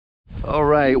All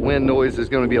right, wind noise is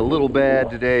going to be a little bad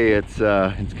today. It's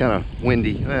kind of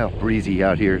windy, well, breezy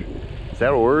out here. Is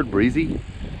that a word, breezy?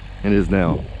 It is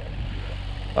now.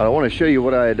 I want to show you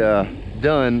what I had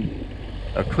done.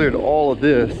 I cleared all of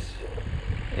this,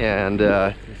 and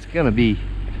it's going to be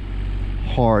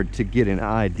hard to get an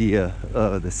idea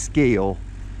of the scale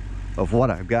of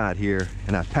what I've got here.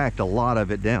 And I packed a lot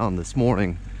of it down this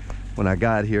morning when I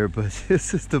got here, but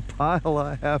this is the pile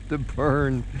I have to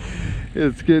burn.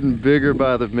 It's getting bigger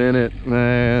by the minute,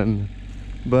 man.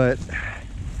 But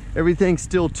everything's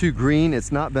still too green.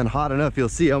 It's not been hot enough. You'll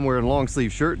see I'm wearing a long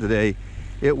sleeve shirt today.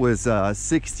 It was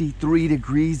 63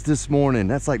 degrees this morning.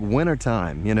 That's like winter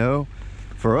time, you know,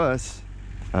 for us.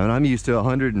 I mean, I'm used to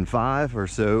 105 or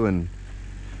so, and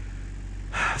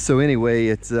so anyway,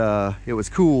 it was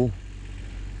cool.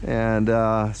 And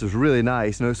this was really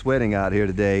nice. No sweating out here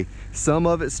today. Some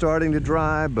of it's starting to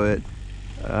dry, but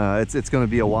it's going to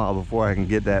be a while before I can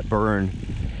get that burned.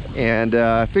 And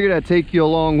I figured I'd take you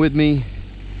along with me.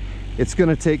 It's going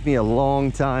to take me a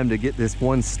long time to get this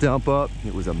one stump up.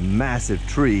 It was a massive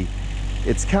tree.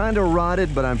 It's kind of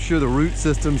rotted, but I'm sure the root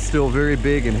system's still very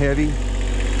big and heavy.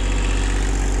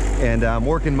 And I'm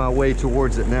working my way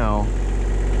towards it now.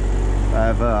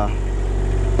 I've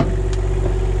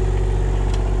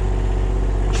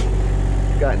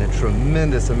gotten a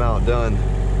tremendous amount done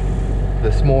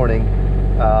this morning.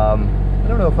 I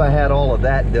don't know if I had all of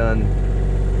that done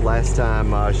last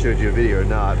time I showed you a video or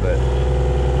not, but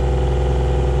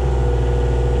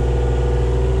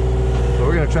so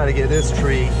we're gonna try to get this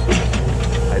tree.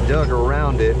 I dug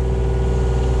around it,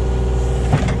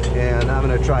 and I'm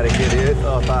gonna try to get it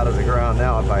up out of the ground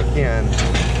now if I can.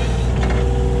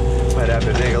 Might have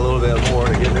to dig a little bit more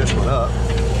to get this one up.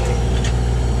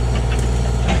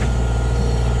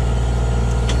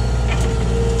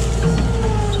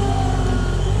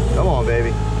 Come on,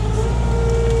 baby.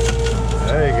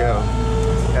 There you go.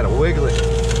 Gotta wiggle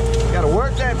it. Gotta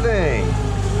work that thing.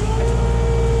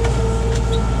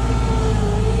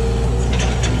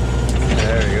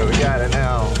 There you go. We got it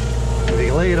now. If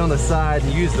you lay it on the side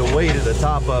and use the weight at the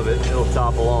top of it, it'll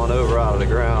topple on over out of the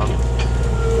ground.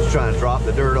 Just trying to drop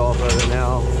the dirt off of it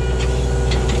now.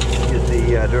 Get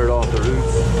the dirt off the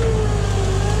roots.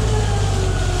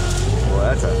 Well,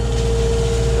 that's a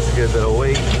good bit of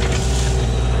weight.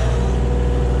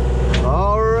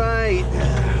 All right,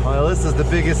 well, this is the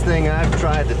biggest thing I've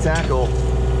tried to tackle.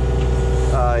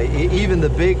 Even the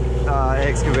big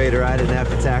excavator, I didn't have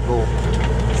to tackle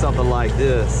something like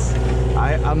this.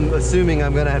 I'm assuming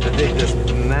I'm gonna have to dig this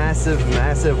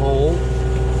massive hole.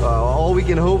 All we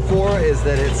can hope for is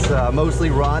that it's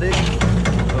mostly rotted.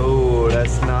 Oh,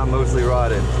 that's not mostly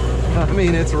rotted. I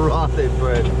mean, it's rotted,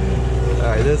 but all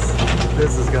right,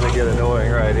 this is gonna get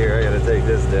annoying right here. I gotta take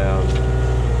this down.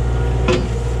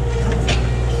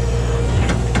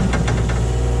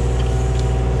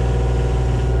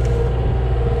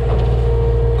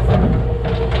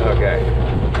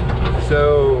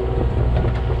 So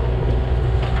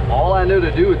all I know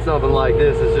to do with something like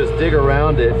this is just dig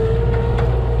around it,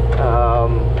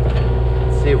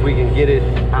 see if we can get it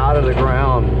out of the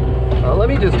ground. Let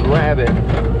me just grab it.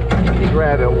 Let me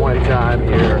grab it one time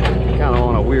here, kind of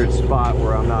on a weird spot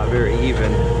where I'm not very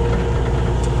even.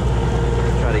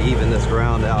 Try to even this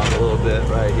ground out a little bit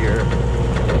right here.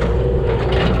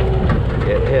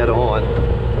 Get head on.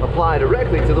 Apply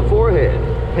directly to the forehead.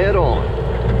 Head on.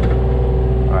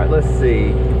 All right, let's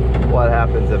see what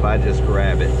happens if I just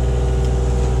grab it.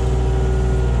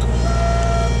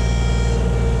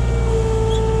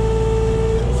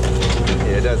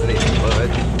 Yeah, it doesn't even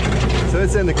budge. So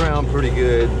it's in the ground pretty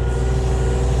good.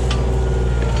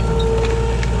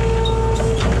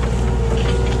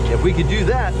 If we could do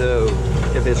that though,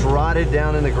 if it's rotted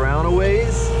down in the ground a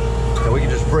ways, and we can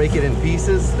just break it in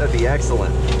pieces, that'd be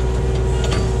excellent.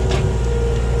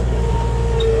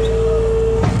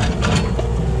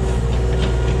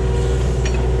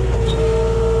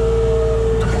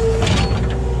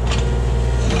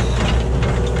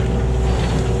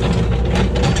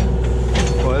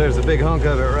 Big hunk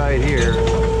of it right here.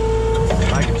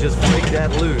 I can just break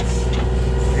that loose.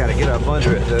 I gotta get up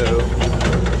under it though.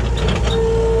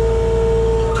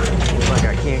 Looks like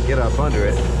I can't get up under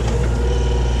it.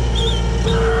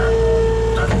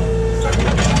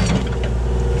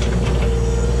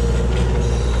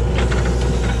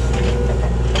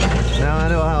 Now I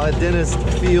know how a dentist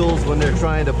feels when they're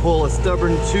trying to pull a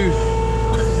stubborn tooth.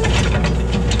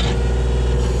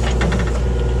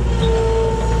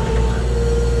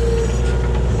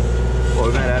 What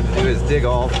we might have to do is dig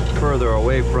off further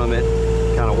away from it,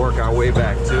 kind of work our way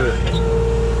back to it.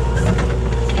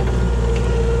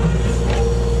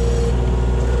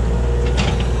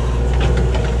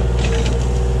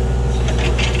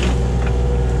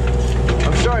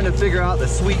 out the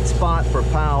sweet spot for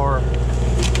power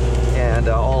and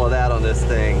all of that on this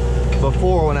thing.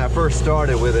 Before, when I first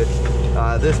started with it,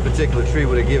 this particular tree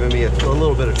would have given me a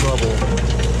little bit of trouble,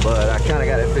 but I kind of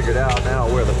got it figured out now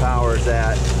where the power is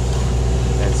at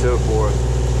and so forth.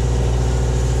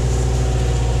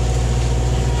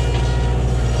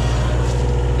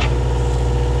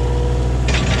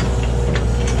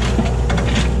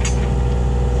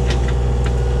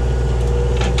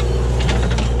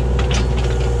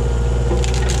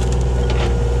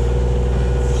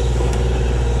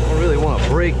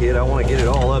 It. I want to get it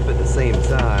all up at the same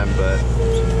time, but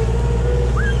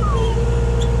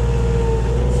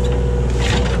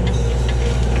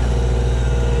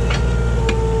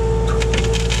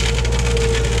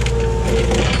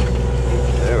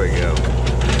there we go.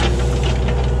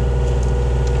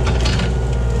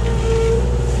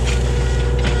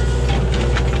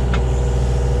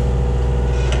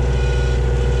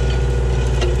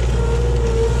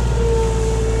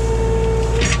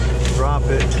 Drop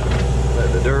it.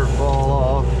 Let the dirt fall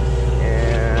off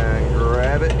and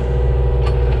grab it.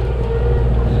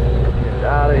 Get it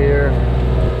out of here.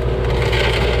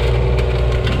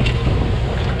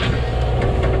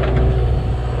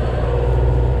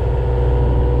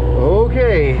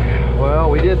 Okay, well,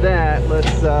 we did that.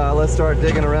 Let's start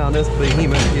digging around this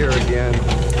behemoth here again.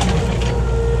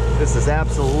 This is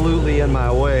absolutely in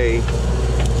my way.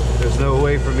 There's no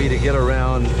way for me to get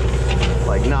around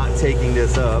like not taking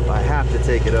this up. I have to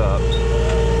take it up.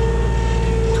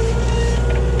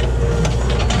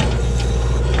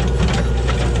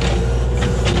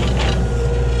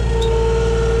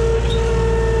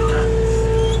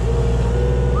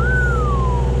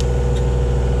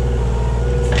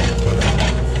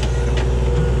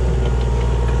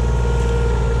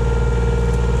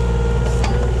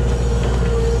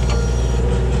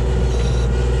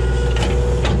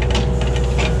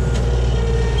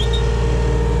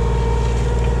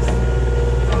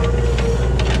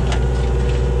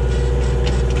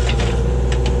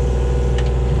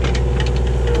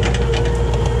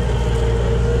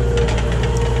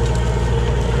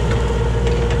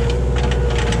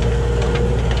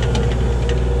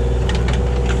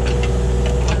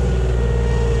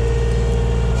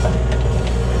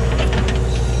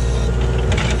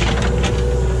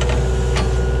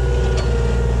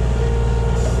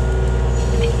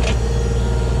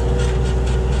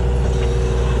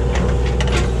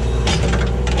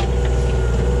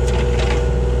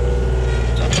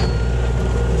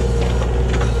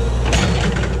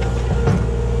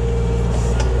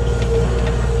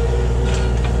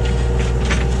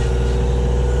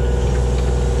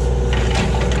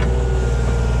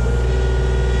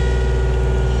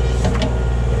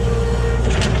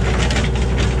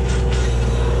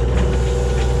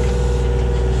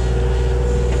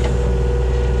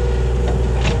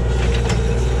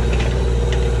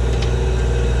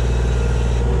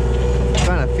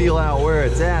 Feel out where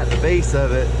it's at, the base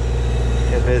of it,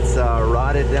 if it's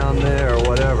rotted down there or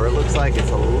whatever. It looks like it's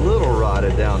a little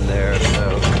rotted down there,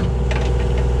 so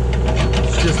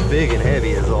it's just big and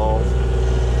heavy is all.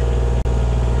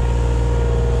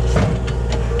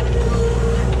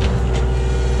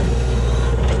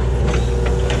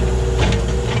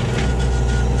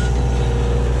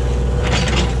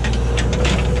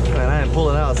 And I am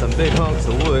pulling out some big hunks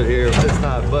of wood here, but it's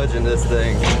not budging this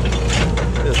thing.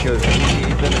 This goes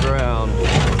deep in the ground.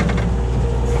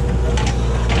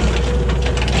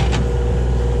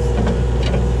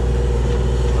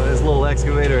 Well, this little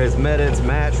excavator has met its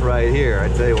match right here, I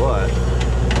tell you what.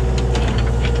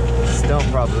 Stump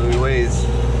probably weighs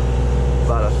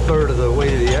about 1/3 of the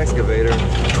weight of the excavator.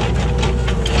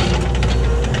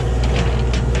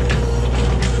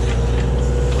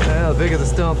 Well, the bigger the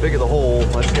stump, bigger the hole.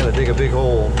 I just gotta dig a big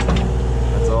hole.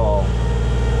 That's all.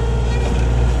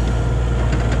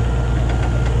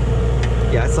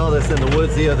 Yeah, I saw this in the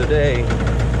woods the other day.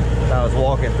 I was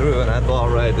walking through it and I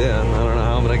thought right then, I don't know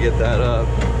how I'm gonna get that up.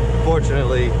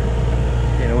 Fortunately,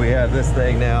 you know, we have this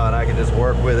thing now and I can just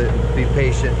work with it and be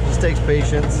patient. It just takes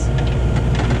patience,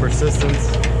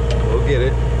 persistence. We'll get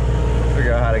it.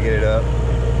 Figure out how to get it up.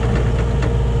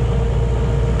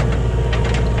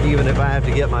 Even if I have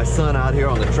to get my son out here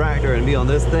on the tractor and be on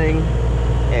this thing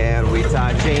and we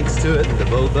tie chains to it and the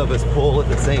both of us pull at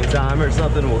the same time or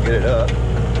something, we'll get it up.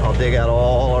 I'll dig out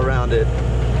all around it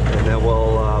and then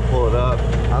we'll pull it up.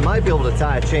 I might be able to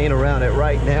tie a chain around it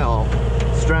right now,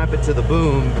 strap it to the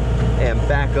boom and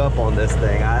back up on this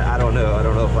thing. I don't know. I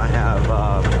don't know if I have,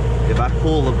 if I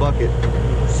pull the bucket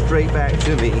straight back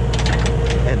to me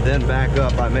and then back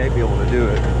up, I may be able to do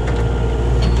it.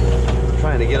 I'm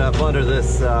trying to get up under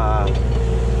this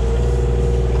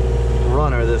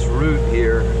runner, this root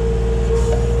here.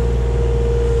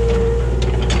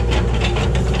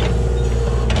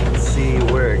 Let's see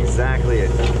where exactly it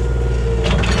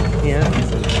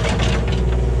ends and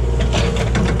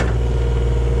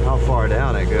how far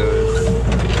down it goes.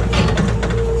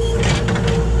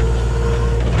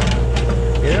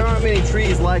 There aren't many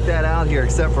trees like that out here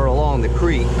except for along the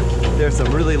creek. There's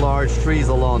some really large trees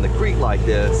along the creek like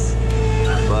this,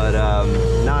 but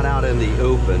not out in the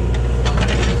open.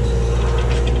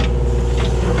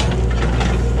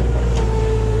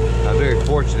 I'm very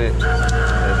fortunate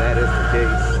that that is the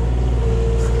case.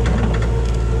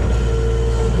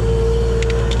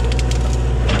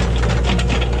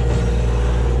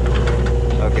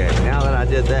 Okay, now that I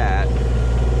did that,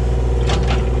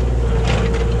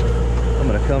 I'm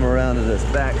gonna come around to this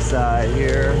back side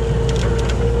here.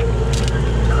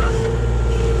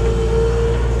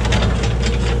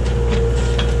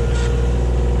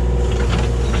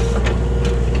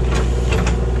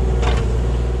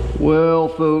 Well,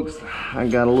 folks, I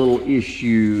got a little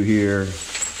issue here.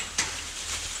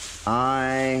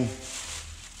 I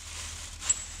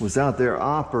was out there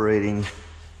operating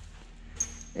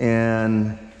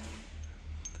and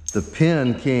the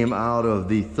pin came out of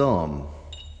the thumb.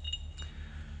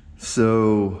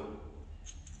 So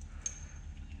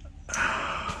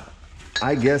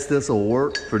I guess this will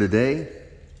work for today,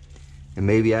 and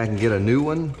maybe I can get a new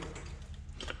one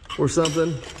or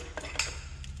something.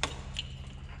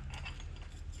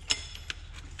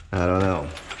 I don't know.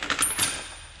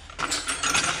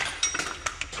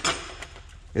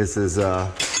 This is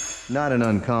not an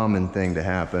uncommon thing to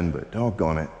happen, but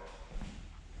doggone it.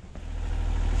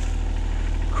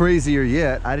 Crazier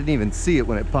yet, I didn't even see it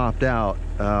when it popped out.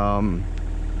 I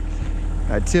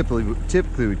typically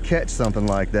would catch something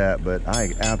like that, but I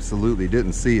absolutely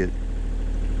didn't see it.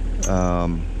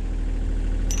 I'm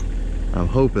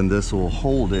hoping this will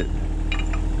hold it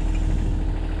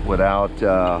without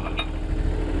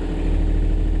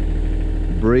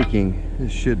breaking.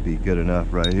 This should be good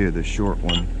enough right here, the short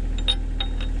one.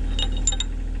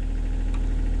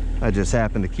 I just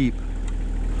happen to keep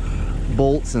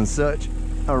bolts and such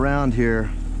around here.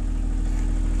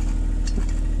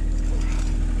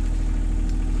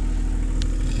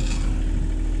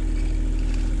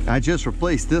 I just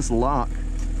replaced this lock,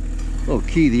 little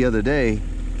key, the other day.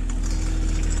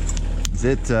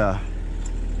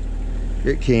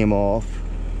 It came off.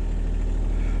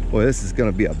 Well, this is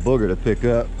gonna be a booger to pick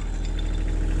up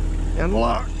and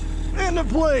lock into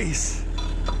place.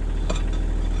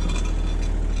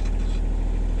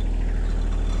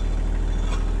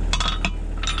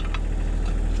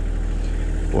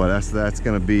 Boy, that's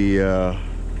gonna be, that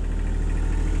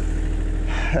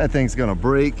thing's gonna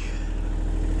break.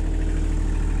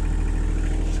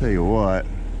 Tell you what,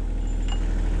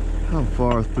 how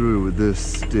far through would this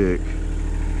stick?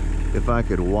 If I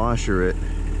could washer it,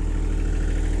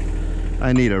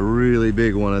 I need a really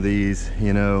big one of these,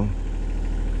 you know.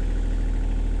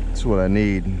 That's what I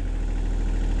need.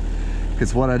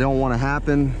 Because what I don't want to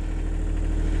happen,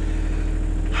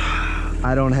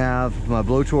 I don't have my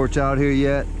blowtorch out here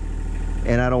yet,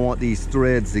 and I don't want these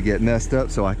threads to get messed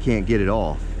up so I can't get it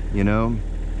off, you know.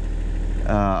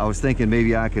 I was thinking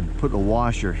maybe I could put the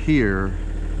washer here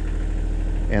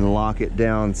and lock it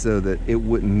down so that it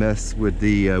wouldn't mess with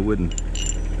the, wouldn't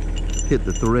hit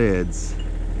the threads.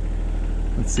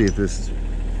 Let's see if this is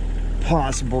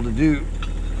possible to do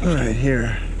right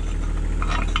here.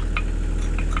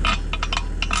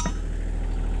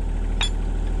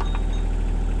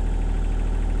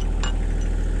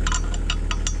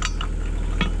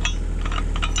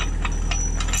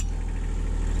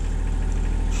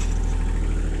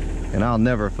 And I'll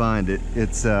never find it.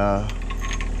 It's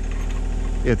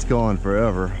gone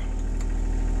forever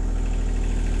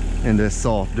in this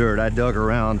soft dirt. I dug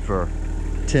around for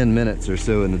 10 minutes or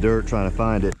so in the dirt trying to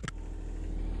find it,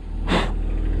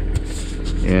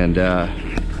 and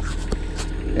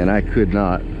I could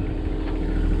not.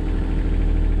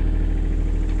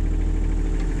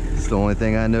 It's the only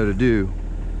thing I know to do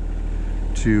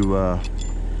to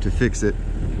fix it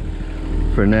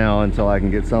for now until I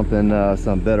can get something,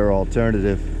 some better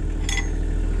alternative.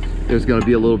 There's going to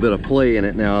be a little bit of play in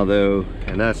it now though,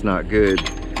 and that's not good.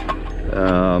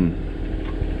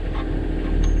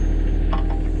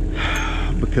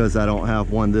 Because I don't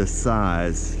have one this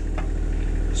size. I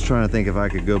was trying to think if I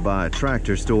could go by a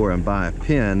tractor store and buy a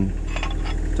pin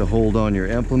to hold on your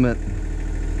implement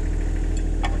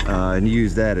and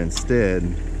use that instead.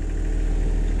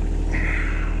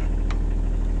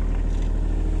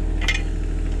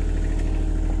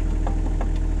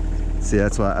 See,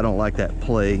 that's why I don't like that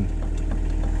play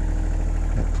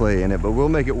in it, but we'll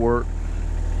make it work.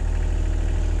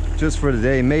 just for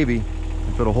today, maybe,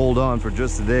 if it'll hold on for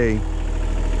just a day.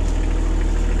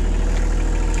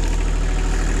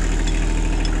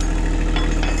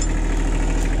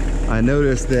 I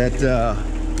noticed that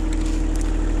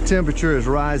temperature is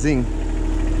rising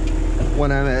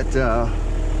when I'm at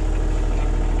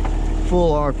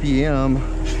full RPM,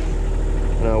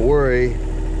 and I worry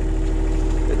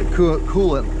that the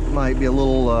coolant might be a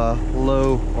little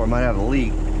low, or might have a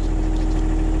leak.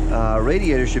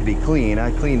 Radiator should be clean.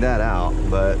 I cleaned that out,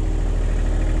 but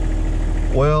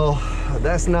well,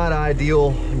 that's not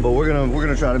ideal. But we're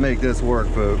gonna try to make this work,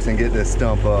 folks, and get this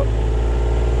stump up.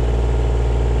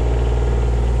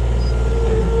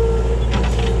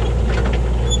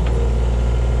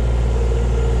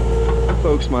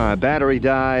 Folks, my battery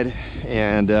died,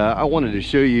 and I wanted to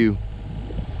show you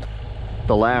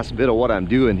the last bit of what I'm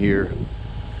doing here.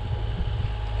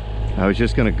 I was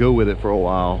just gonna go with it for a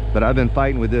while, but I've been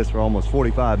fighting with this for almost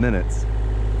 45 minutes.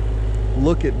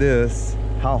 Look at this,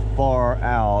 how far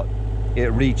out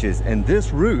it reaches, and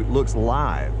this root looks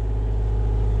live.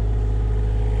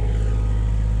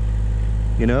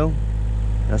 You know,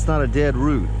 that's not a dead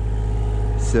root.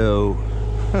 So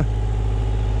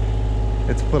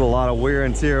it's put a lot of wear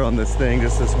and tear on this thing,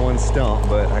 just this one stump,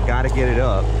 but I gotta get it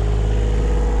up.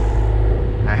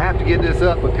 I have to get this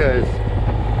up because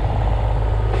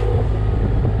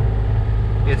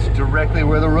it's directly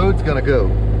where the road's gonna go,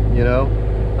 you know?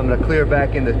 I'm gonna clear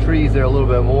back in the trees there a little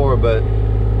bit more, but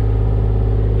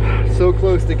so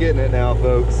close to getting it now,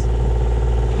 folks.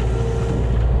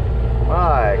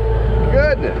 My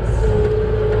goodness,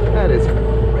 that is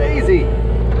crazy. I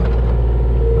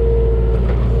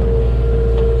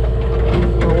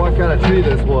don't know what kind of tree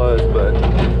this was, but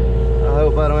I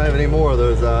hope I don't have any more of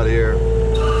those out here.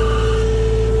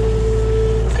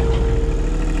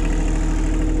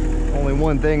 Only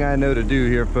one thing I know to do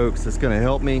here, folks, that's going to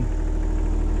help me.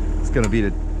 It's going to be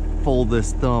to fold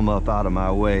this thumb up out of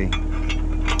my way.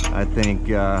 I think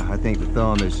the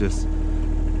thumb is just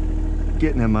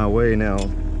getting in my way now.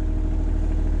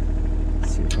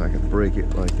 Let's see if I can break it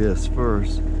like this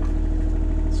first.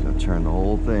 It's going to turn the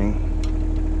whole thing.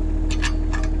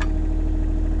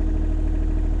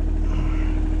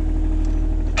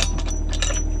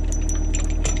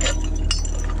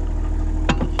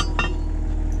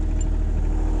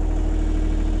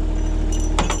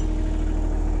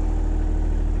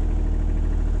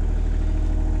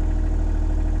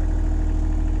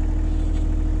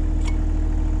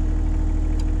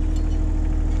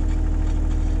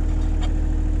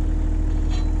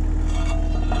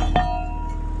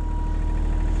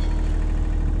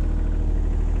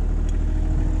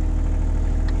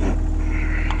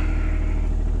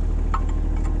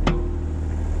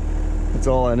 That's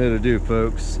all I know to do,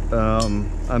 folks.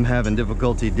 I'm having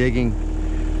difficulty digging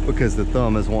because the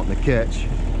thumb is wanting to catch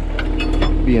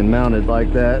being mounted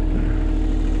like that.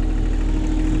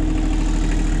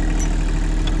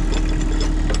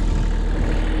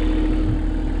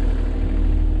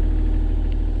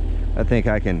 I think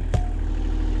I can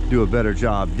do a better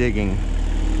job digging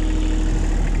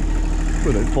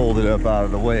with it folded up out of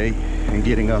the way and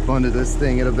getting up under this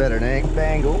thing at a better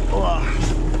angle. Ugh.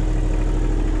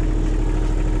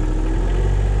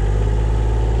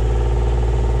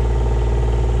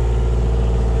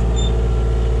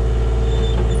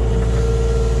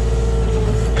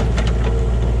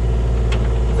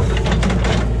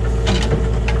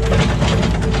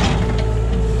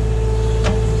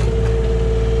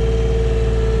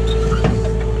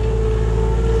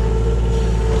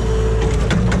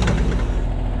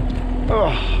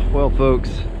 Well, folks,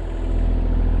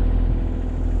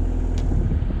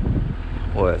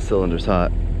 boy, that cylinder's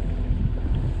hot.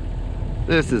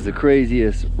 This is the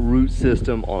craziest root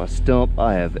system on a stump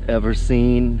I have ever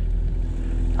seen.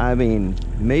 I mean,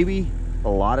 maybe a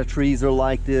lot of trees are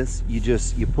like this.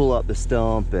 You pull up the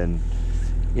stump and,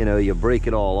 you know, you break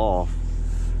it all off.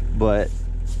 But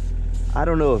I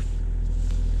don't know if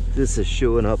this is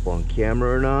showing up on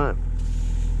camera or not.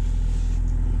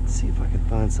 See if I can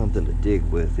find something to dig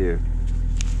with here.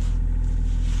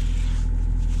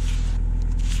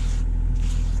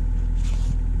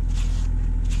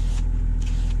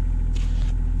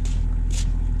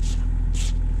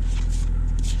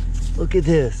 Look at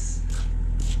this.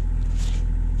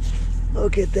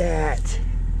 Look at that.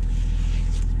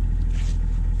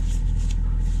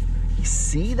 You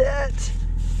see that?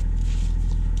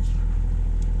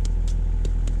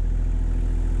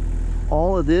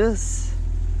 All of this.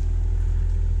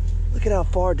 Look at how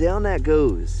far down that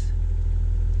goes.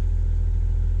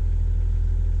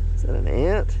 Is that an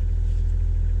ant?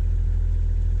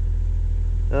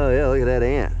 Oh yeah, look at that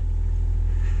ant.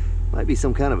 Might be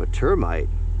some kind of a termite.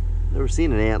 Never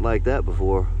seen an ant like that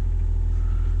before.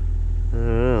 I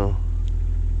don't know.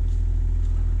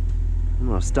 I'm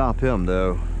gonna stop him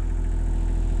though.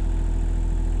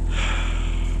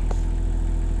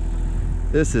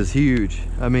 This is huge.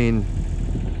 I mean,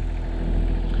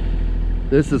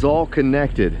 this is all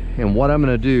connected, and what I'm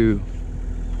gonna do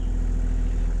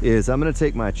is I'm gonna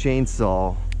take my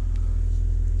chainsaw.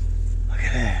 Look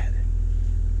at that.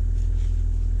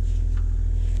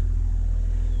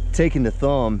 Taking the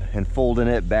thumb and folding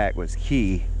it back was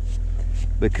key,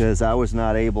 because I was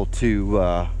not able to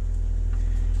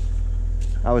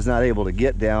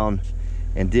get down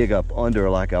and dig up under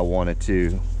like I wanted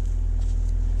to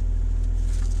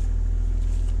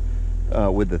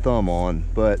with the thumb on.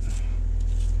 But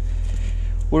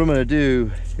what I'm gonna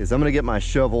do is I'm gonna get my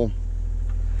shovel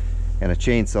and a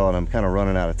chainsaw, and I'm kind of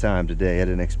running out of time today. I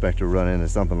didn't expect to run into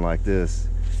something like this.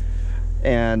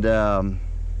 And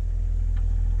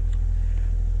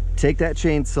take that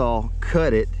chainsaw,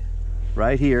 cut it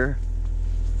right here.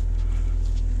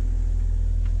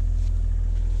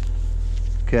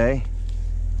 Okay.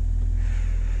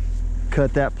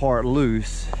 Cut that part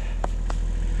loose.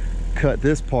 Cut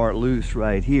this part loose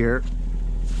right here.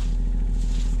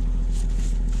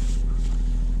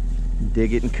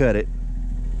 Dig it and cut it.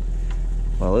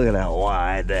 Well, look at how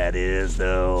wide that is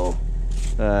though.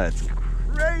 It's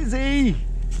crazy.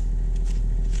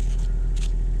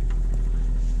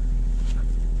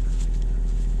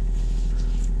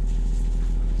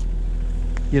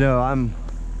 You know, I'm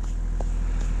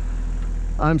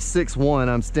 6'1",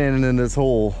 I'm standing in this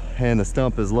hole, and the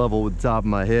stump is level with the top of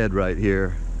my head right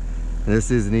here. And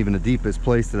this isn't even the deepest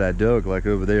place that I dug, like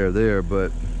over there,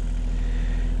 but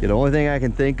the only thing I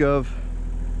can think of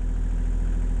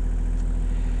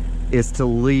is to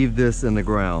leave this in the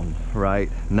ground, right?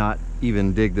 Not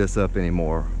even dig this up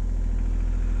anymore.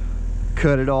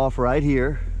 Cut it off right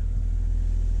here,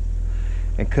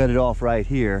 and cut it off right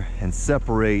here, and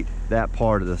separate that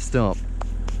part of the stump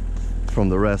from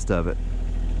the rest of it.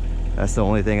 That's the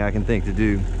only thing I can think to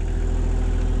do.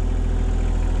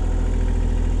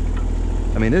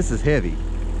 I mean, this is heavy.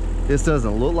 This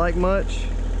doesn't look like much,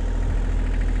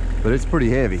 but it's pretty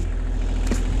heavy.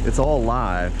 It's all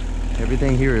live.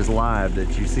 Everything here is live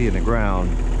that you see in the ground.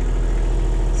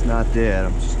 It's not dead.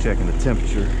 I'm just checking the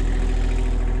temperature.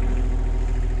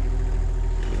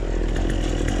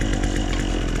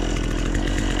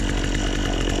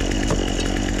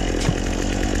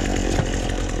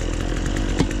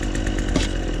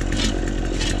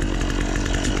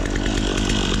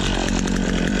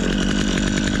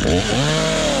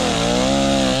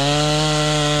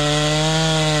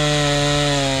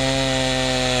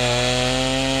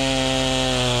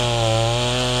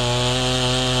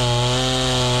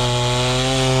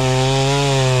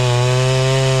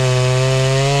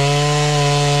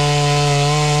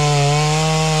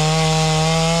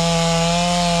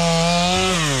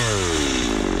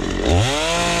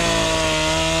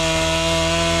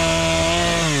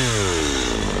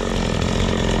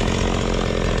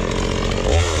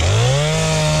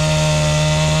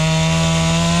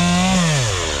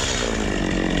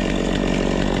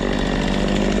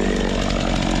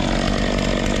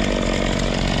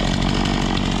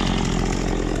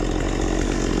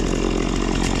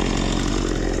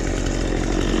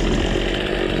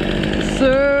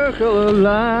 Circle of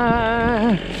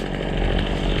life.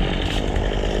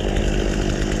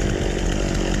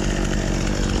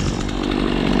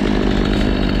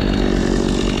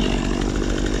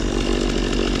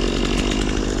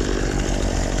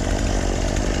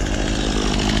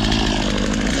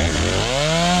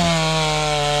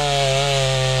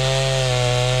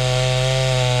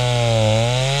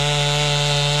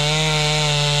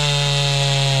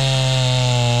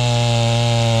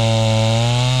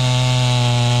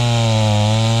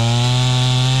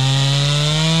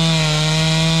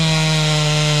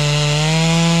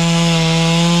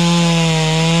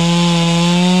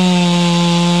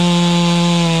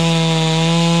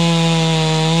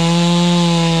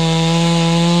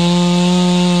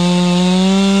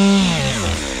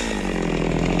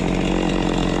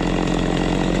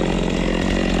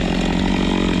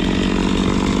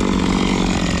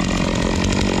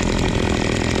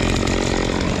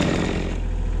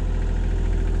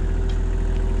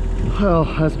 Well,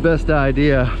 that's the best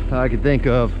idea I could think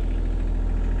of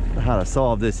how to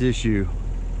solve this issue.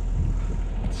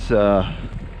 It's a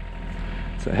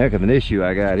heck of an issue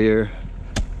I got here.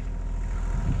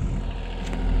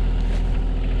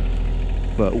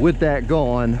 But with that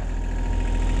gone,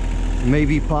 it may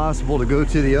be possible to go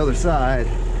to the other side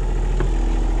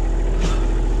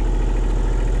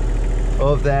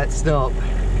of that stump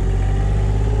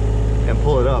and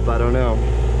pull it up. I don't know.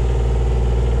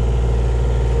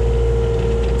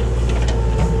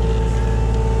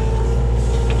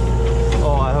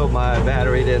 Oh, I hope my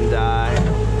battery didn't die.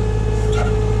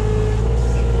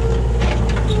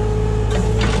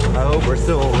 I hope we're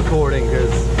still recording,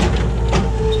 because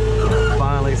I'm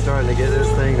finally starting to get this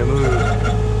thing to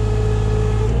move.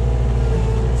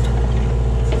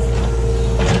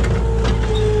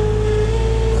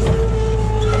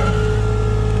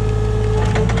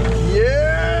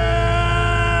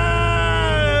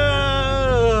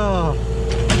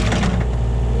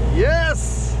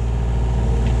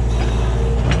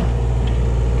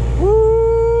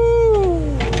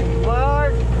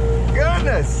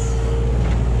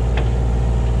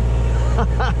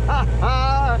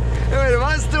 Wait, am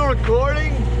I still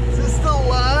recording? Is this still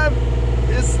live?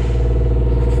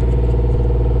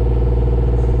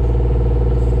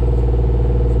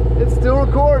 It's still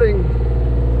recording.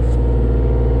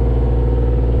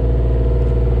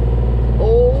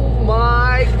 Oh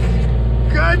my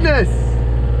goodness!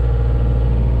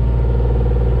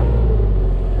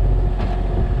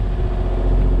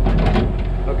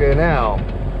 Okay, now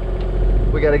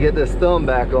we got to get this thumb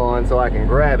back on so I can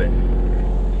grab it.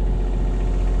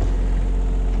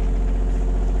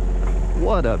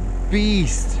 What a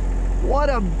beast! What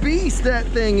a beast that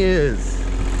thing is!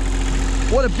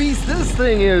 What a beast this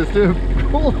thing is to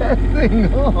pull that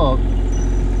thing off!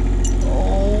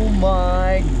 Oh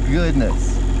my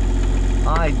goodness!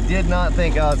 I did not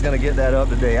think I was going to get that up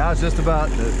today. I was just about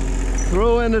to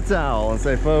throw in the towel and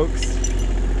say, folks,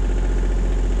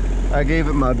 I gave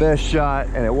it my best shot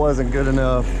and it wasn't good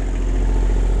enough.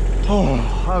 Oh,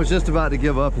 I was just about to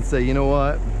give up and say, you know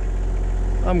what?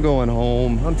 I'm going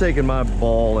home. I'm taking my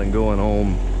ball and going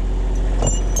home.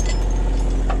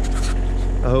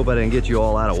 I hope I didn't get you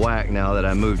all out of whack now that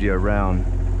I moved you around.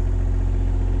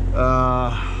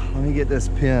 Let me get this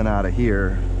pin out of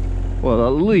here. Well,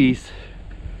 at least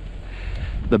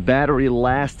the battery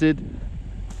lasted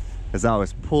as I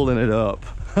was pulling it up.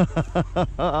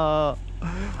 I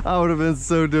would have been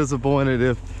so disappointed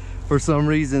if for some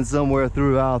reason somewhere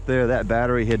throughout there that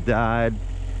battery had died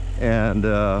and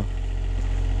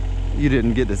you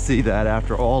didn't get to see that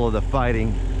after all of the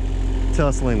fighting,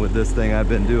 tussling with this thing I've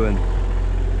been doing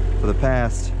for the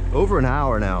past over an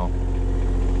hour now.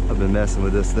 I've been messing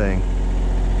with this thing.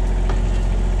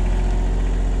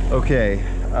 Okay,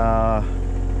 let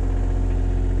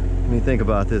me think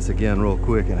about this again real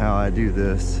quick and how I do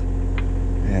this.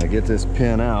 And get this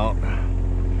pin out.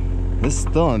 This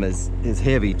thumb is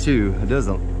heavy too. It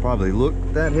doesn't probably look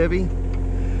that heavy.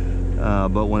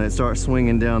 But when it starts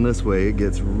swinging down this way, it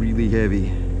gets really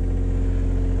heavy.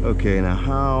 Okay, now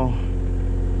how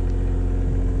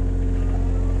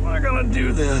am I gonna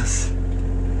do this?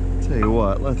 Tell you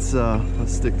what, let's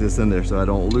stick this in there so I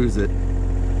don't lose it.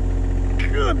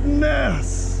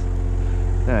 Goodness!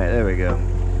 All right, there we go.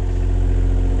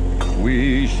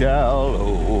 We shall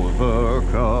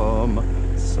overcome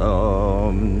someday.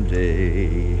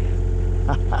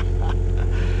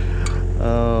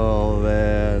 Oh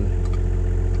man.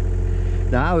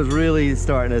 Now I was really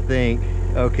starting to think,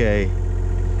 okay,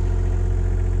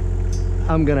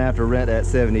 I'm gonna have to rent that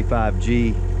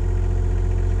 75G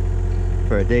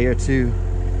for a day or two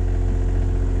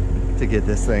to get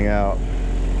this thing out.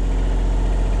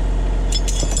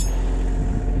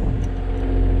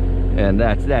 And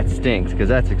that stinks, because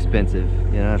that's expensive.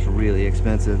 You know, that's really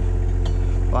expensive.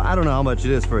 Well, I don't know how much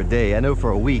it is for a day. I know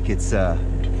for a week it's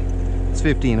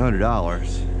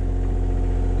 $1,500.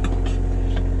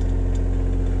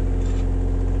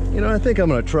 You know, I think I'm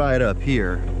gonna try it up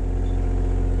here.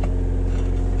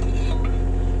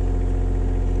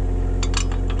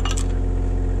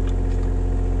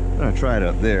 I'm gonna try it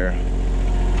up there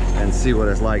and see what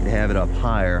it's like to have it up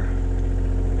higher.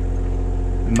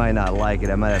 You might not like it.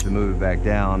 I might have to move it back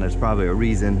down. There's probably a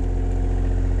reason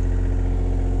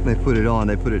they put it on,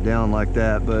 they put it down like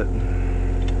that. But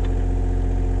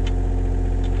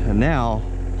and now,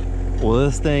 well,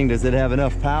 this thing, does it have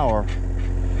enough power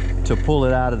to pull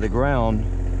it out of the ground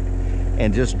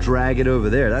and just drag it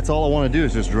over there? That's all I want to do,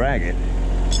 is just drag it.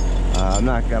 I'm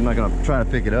not gonna try to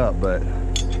pick it up, but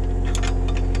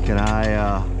can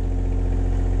I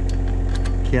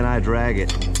drag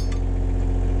it?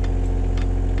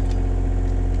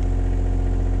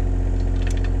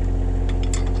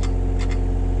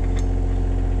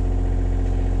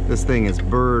 This thing is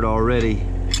burred already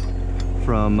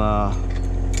from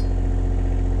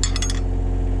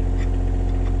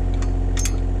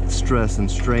stress and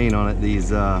strain on it. These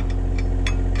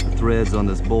threads on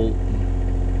this bolt.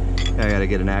 I gotta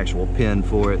get an actual pin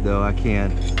for it though. I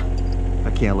can't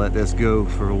I can't let this go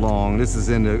for long. This is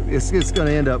it's going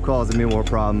to end up causing me more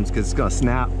problems because it's going to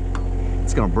snap.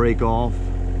 It's going to break off.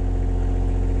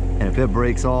 And if it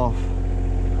breaks off,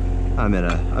 I'm in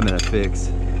a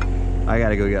fix. I got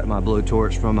to go get my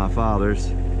blowtorch from my father's.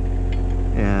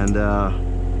 And a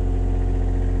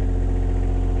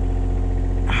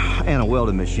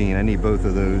welding machine. I need both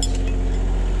of those.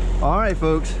 All right,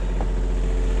 folks.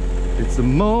 It's a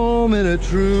moment of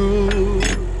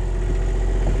truth.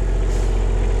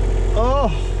 Oh.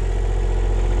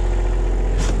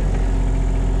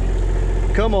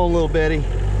 Come on, little Betty.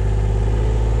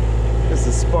 This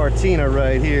is Spartina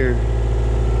right here.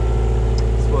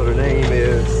 That's what her name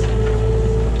is.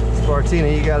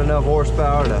 Spartina, you got enough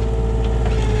horsepower to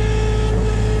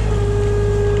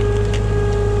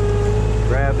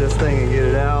grab this thing and get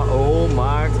it out. Oh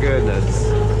my goodness.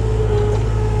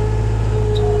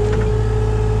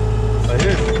 But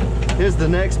here's the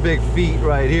next big feat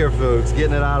right here, folks.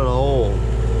 Getting it out of the hole.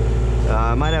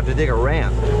 I might have to dig a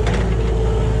ramp.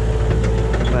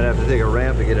 Might have to dig a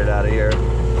ramp to get it out of here.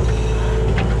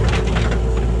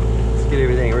 Let's get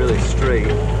everything really straight.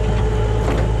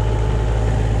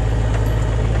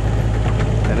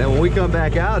 And then when we come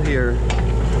back out here,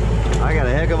 I got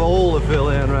a heck of a hole to fill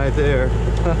in right there.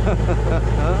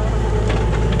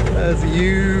 That's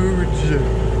huge.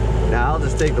 Now I'll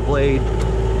just take the blade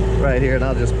right here and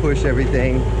I'll just push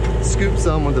everything, scoop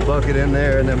some with the bucket in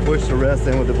there and then push the rest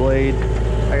in with the blade.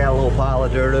 I got a little pile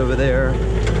of dirt over there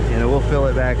and we'll fill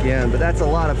it back in, but that's a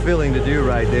lot of filling to do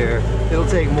right there. It'll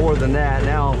take more than that.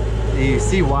 Now you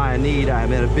see why I'm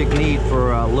in a big need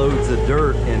for loads of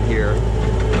dirt in here,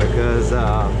 because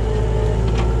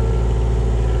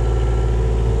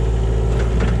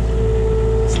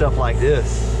stuff like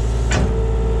this.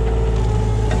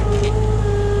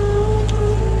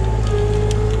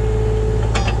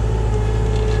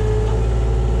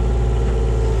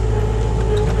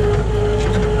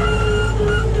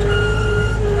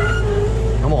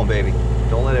 Come on, baby.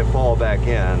 Don't let it fall back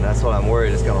in. That's what I'm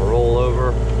worried. It's going to roll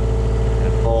over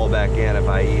and fall back in if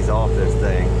I ease off this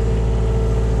thing.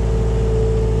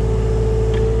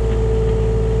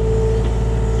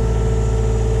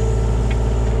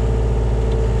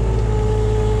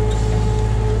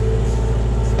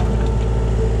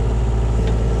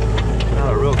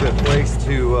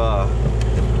 To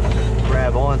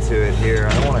grab onto it here.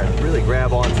 I don't want to really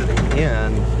grab onto the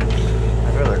end.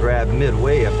 I'd rather grab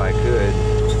midway if I could.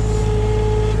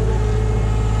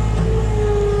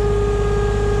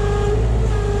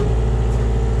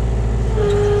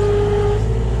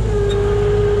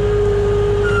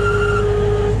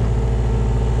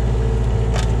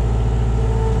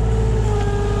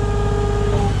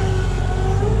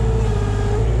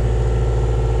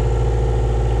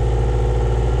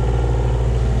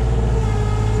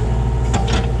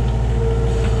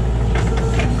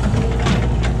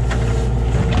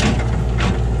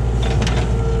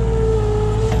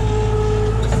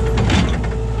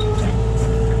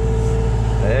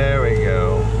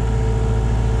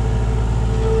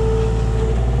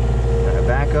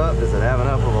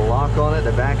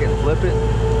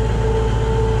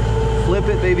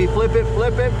 Baby, flip it,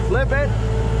 flip it, flip it.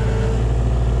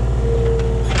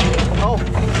 Oh.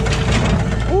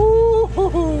 Ooh,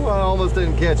 I almost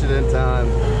didn't catch it in time.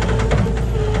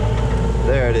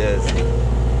 There it is.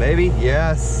 Baby,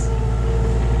 yes.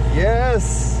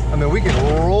 Yes. I mean, we can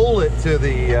roll it to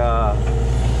the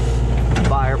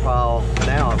fire pile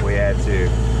now if we had to.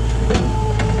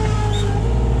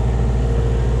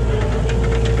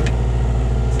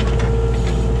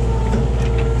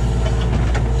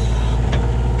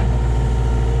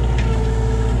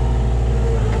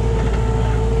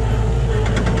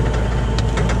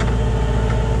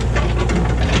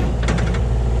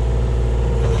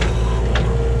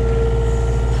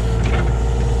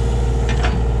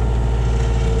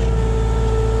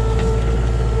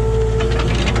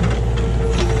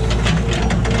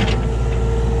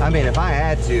 I mean, if I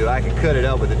had to, I could cut it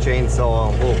up with a chainsaw,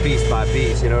 a little piece by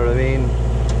piece, you know what I mean?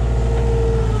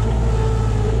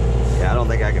 Yeah, I don't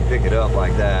think I can pick it up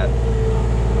like that.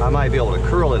 I might be able to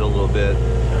curl it a little bit.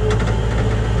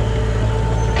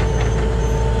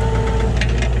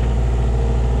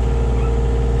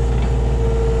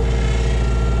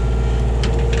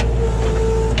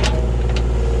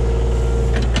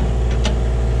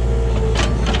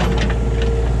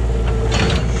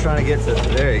 Trying to get to,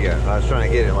 there you go. I was trying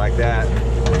to get it like that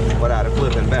without it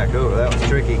flipping back over. That was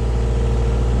tricky.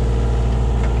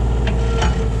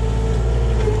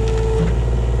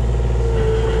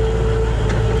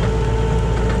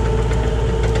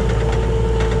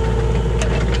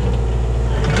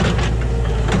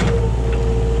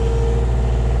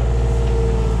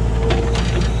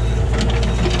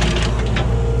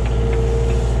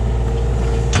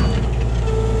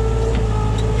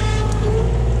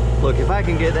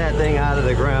 can get that thing out of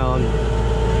the ground,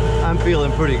 I'm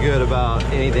feeling pretty good about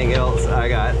anything else I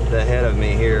got ahead of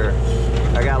me here.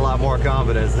 I got a lot more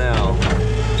confidence now. All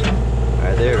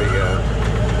right, there we go.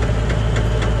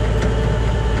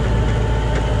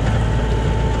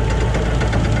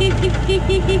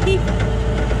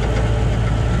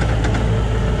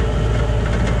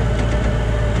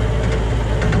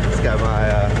 Just got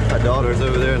my daughter's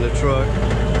over there in the truck.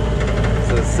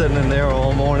 So it's sitting in there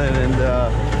all morning, and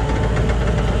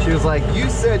she was like, "You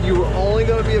said you were only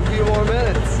going to be a few more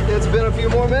minutes. It's been a few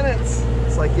more minutes."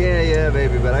 It's like, yeah,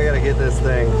 baby, but I got to get this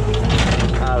thing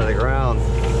out of the ground.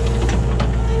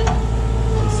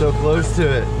 I'm so close to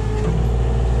it.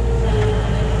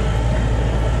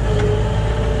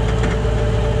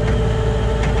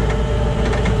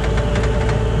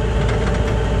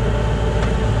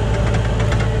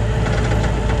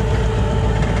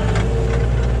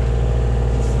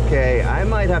 Okay, I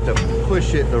might have to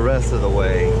push it the rest of the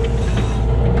way.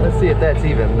 Let's see if that's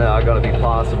even gonna be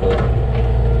possible.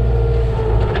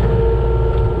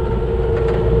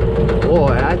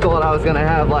 Boy, I thought I was gonna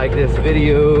have like this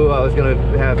video, I was gonna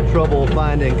have trouble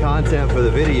finding content for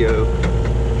the video.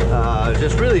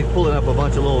 Just really pulling up a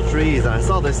bunch of little trees, and I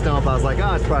saw this stump, I was like,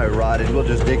 oh, it's probably rotted, we'll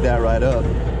just dig that right up.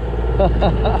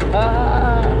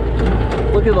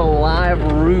 Look at the live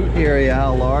root area,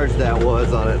 how large that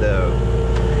was on it though.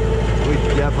 We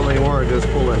definitely weren't just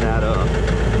pulling that up.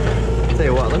 Tell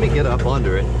you what, let me get up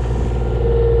under it.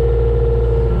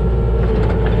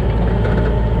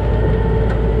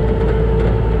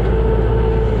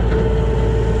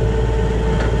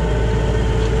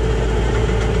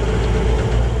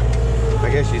 I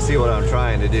guess you see what I'm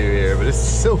trying to do here, but it's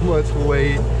so much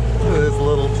weight for this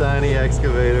little tiny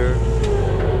excavator.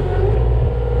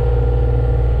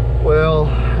 Well,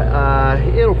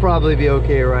 it'll probably be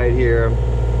okay right here.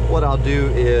 What I'll do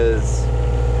is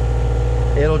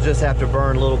it'll just have to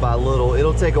burn little by little.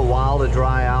 It'll take a while to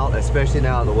dry out, especially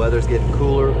now the weather's getting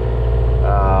cooler.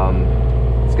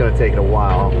 It's gonna take it a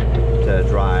while to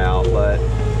dry out, but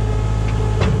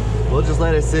we'll just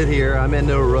let it sit here. I'm in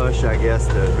no rush, I guess,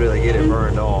 to really get it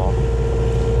burned off.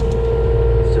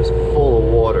 It's just full of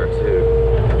water too.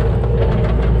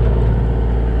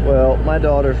 Well, my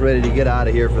daughter's ready to get out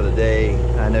of here for the day.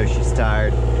 I know she's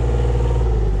tired.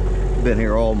 Been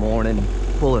here all morning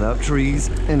pulling up trees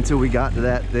until we got to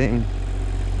that thing,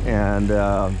 and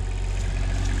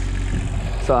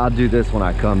so I'll do this when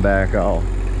I come back. I'll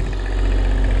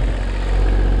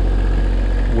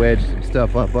wedge some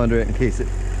stuff up under it in case it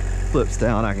flips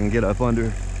down. I can get up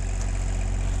under.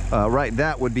 Right,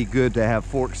 that would be good to have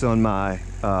forks on my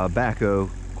backhoe.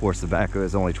 Of course, the backhoe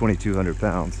is only 2,200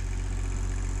 pounds,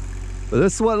 but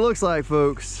this is what it looks like,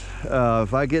 folks.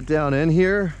 If I get down in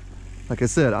here, like I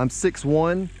said, I'm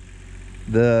 6'1".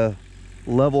 The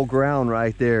level ground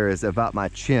right there is about my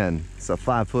chin. It's a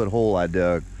 5-foot hole I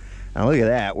dug. Now look at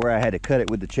that, where I had to cut it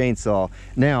with the chainsaw.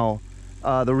 Now,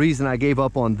 the reason I gave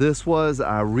up on this was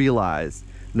I realized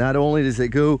not only does it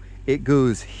go, it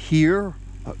goes here,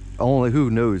 only who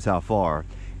knows how far,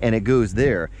 and it goes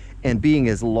there. And being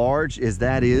as large as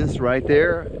that is right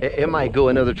there, it might go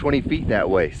another 20 feet that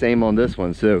way. Same on this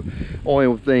one. So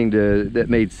only thing that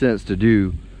made sense to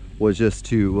do was just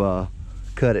to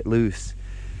cut it loose.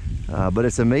 But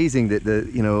it's amazing that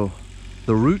the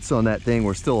roots on that thing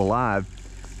were still alive.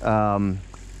 But I'm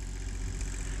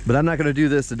not going to do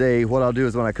this today. What I'll do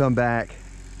is when I come back,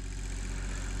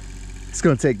 it's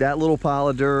going to take that little pile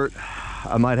of dirt.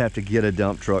 I might have to get a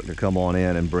dump truck to come on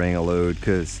in and bring a load,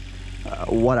 because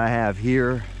what I have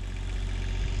here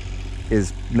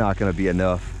is not going to be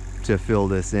enough to fill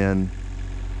this in.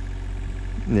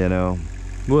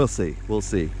 We'll see,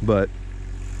 but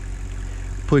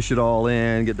push it all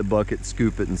in, get the bucket,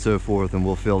 scoop it and so forth, and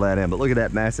we'll fill that in. But look at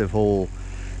that massive hole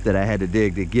that I had to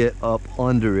dig to get up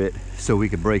under it so we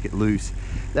could break it loose.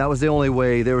 That was the only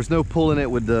way. There was no pulling it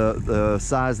with the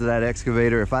size of that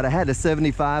excavator. If I'd have had a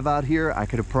 75 out here, I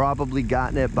could have probably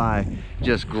gotten it by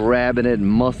just grabbing it and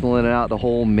muscling it out the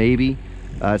hole, maybe.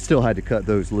 I still had to cut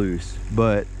those loose,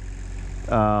 but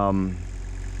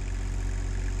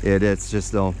it's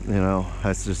just,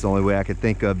 that's just the only way I could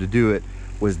think of to do it,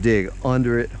 was dig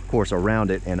under it, of course around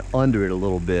it and under it a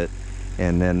little bit,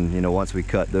 and then once we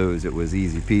cut those, it was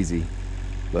easy peasy.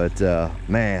 But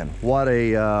man, what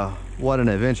an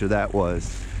adventure that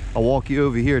was. I'll walk you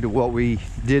over here to what we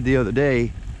did the other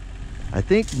day. I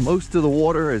think most of the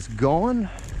water is gone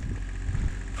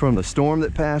from the storm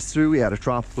that passed through. We had a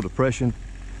tropical depression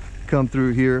come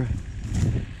through here,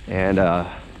 and oh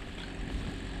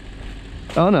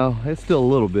no, it's still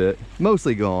a little bit,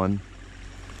 mostly gone,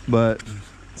 but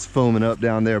it's foaming up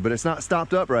down there. But it's not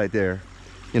stopped up right there.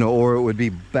 you know, or it would be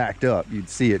backed up. You'd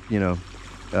see it, you know,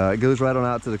 it goes right on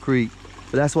out to the creek.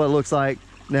 But that's what it looks like.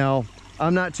 Now,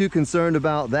 I'm not too concerned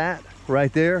about that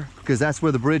right there, because that's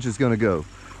where the bridge is going to go.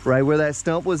 Right where that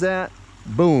stump was at,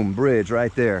 boom, bridge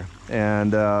right there.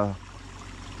 And yeah,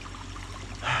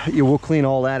 we'll clean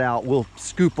all that out. We'll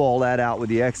scoop all that out with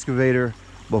the excavator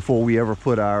before we ever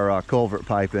put our culvert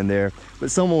pipe in there.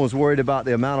 But someone was worried about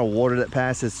the amount of water that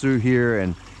passes through here,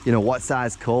 and you know, what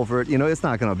size culvert. You know, it's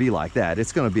not going to be like that.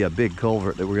 It's going to be a big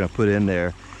culvert that we're going to put in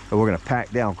there, and we're going to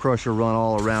pack down crusher run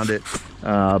all around it.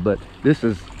 But this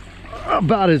is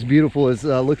about as beautiful as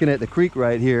looking at the creek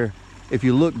right here. If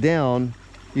you look down,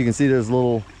 you can see there's a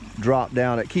little drop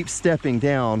down. It keeps stepping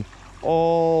down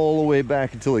all the way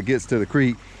back until it gets to the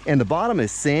creek, and the bottom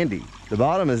is sandy. The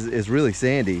bottom is really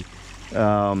sandy.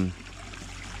 I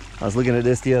was looking at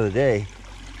this the other day.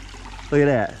 Look at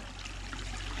that.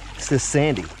 It's just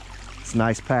sandy. It's a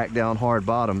nice packed down hard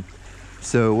bottom.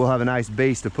 So we'll have a nice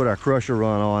base to put our crusher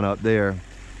run on up there.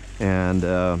 And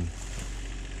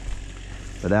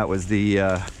but that was the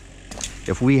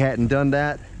if we hadn't done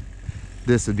that,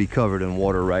 this would be covered in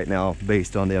water right now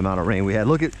based on the amount of rain we had.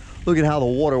 Look at how the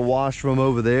water washed from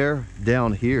over there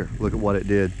down here. Look at what it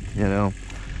did, you know.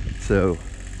 So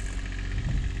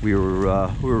we were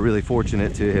really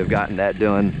fortunate to have gotten that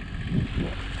done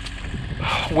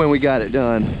when we got it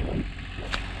done.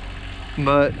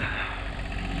 But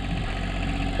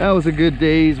that was a good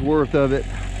day's worth of it,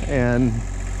 and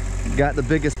got the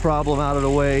biggest problem out of the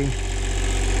way.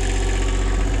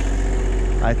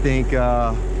 I think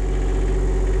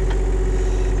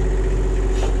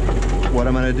what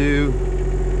I'm gonna do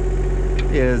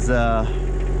is I'm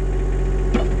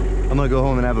gonna go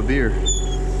home and have a beer.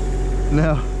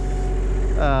 No,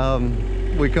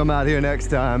 we come out here next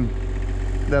time,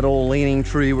 that old leaning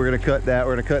tree, we're gonna cut that.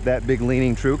 We're gonna cut that big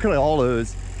leaning tree. We'll cut all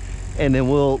those, and then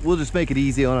we'll just make it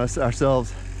easy on us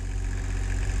ourselves.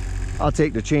 I'll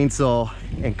take the chainsaw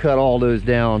and cut all those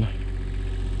down.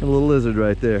 A little lizard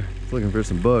right there. It's looking for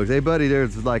some bugs. Hey buddy,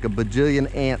 there's like a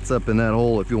bajillion ants up in that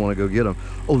hole if you want to go get them.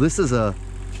 Oh, this is a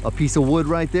piece of wood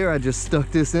right there I just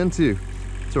stuck this into.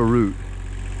 It's a root.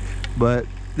 But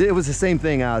it was the same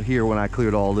thing out here when I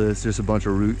cleared all this, just a bunch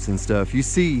of roots and stuff. You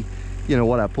see, you know,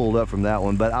 what I pulled up from that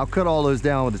one. But I'll cut all those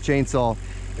down with the chainsaw,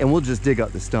 and we'll just dig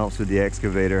up the stumps with the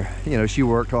excavator. You know, she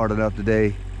worked hard enough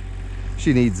today.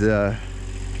 She needs an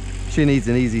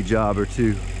easy job or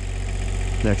two.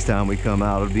 Next time we come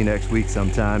out, it'll be next week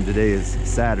sometime. Today is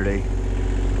Saturday,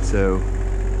 so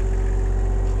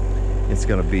it's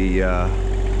gonna be a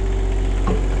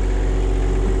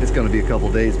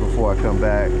couple days before I come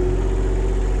back.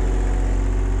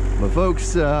 But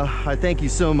folks, I thank you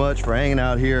so much for hanging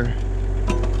out here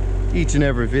each and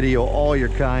every video, all your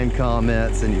kind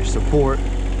comments and your support.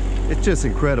 It's just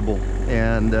incredible.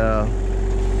 And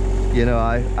you know,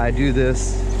 I do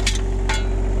this,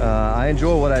 I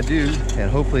enjoy what I do,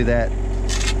 and hopefully that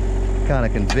kind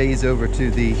of conveys over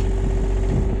to the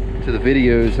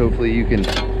videos. Hopefully you can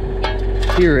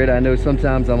hear it. I know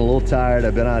sometimes I'm a little tired.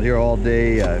 I've been out here all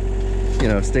day. I, you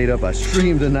know, stayed up. I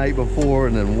streamed the night before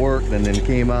and then worked and then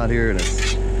came out here, and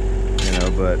it's, you know,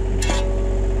 but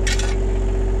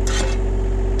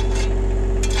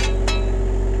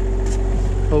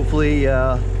hopefully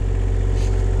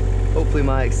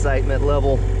my excitement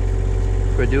level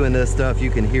for doing this stuff, you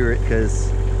can hear it,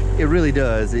 because it really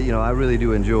does. You know, I really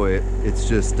do enjoy it. It's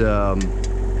just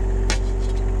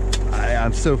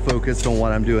I'm so focused on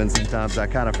what I'm doing, sometimes I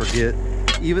kind of forget.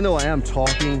 Even though I am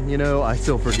talking, you know, I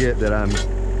still forget that I'm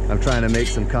trying to make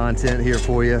some content here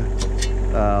for you.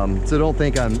 So don't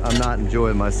think I'm not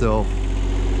enjoying myself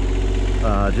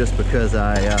just because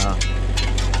I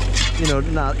you know,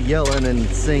 not yelling and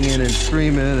singing and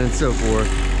screaming and so forth.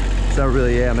 So I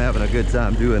really am having a good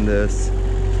time doing this.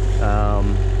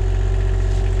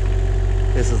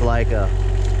 This is like a,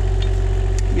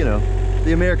 you know,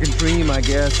 the American dream, I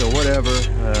guess, or whatever.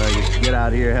 You get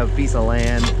out here, have a piece of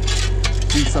land,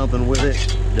 do something with it,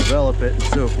 develop it, and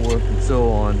so forth and so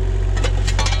on.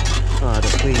 I'll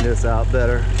have to clean this out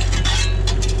better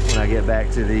when I get back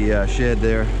to the shed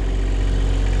there.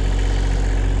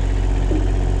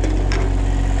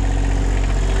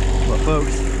 But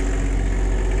folks,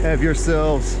 have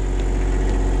yourselves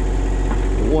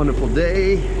a wonderful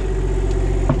day,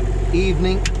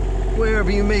 evening, wherever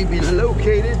you may be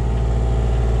located.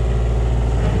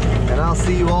 And I'll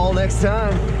see you all next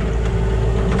time.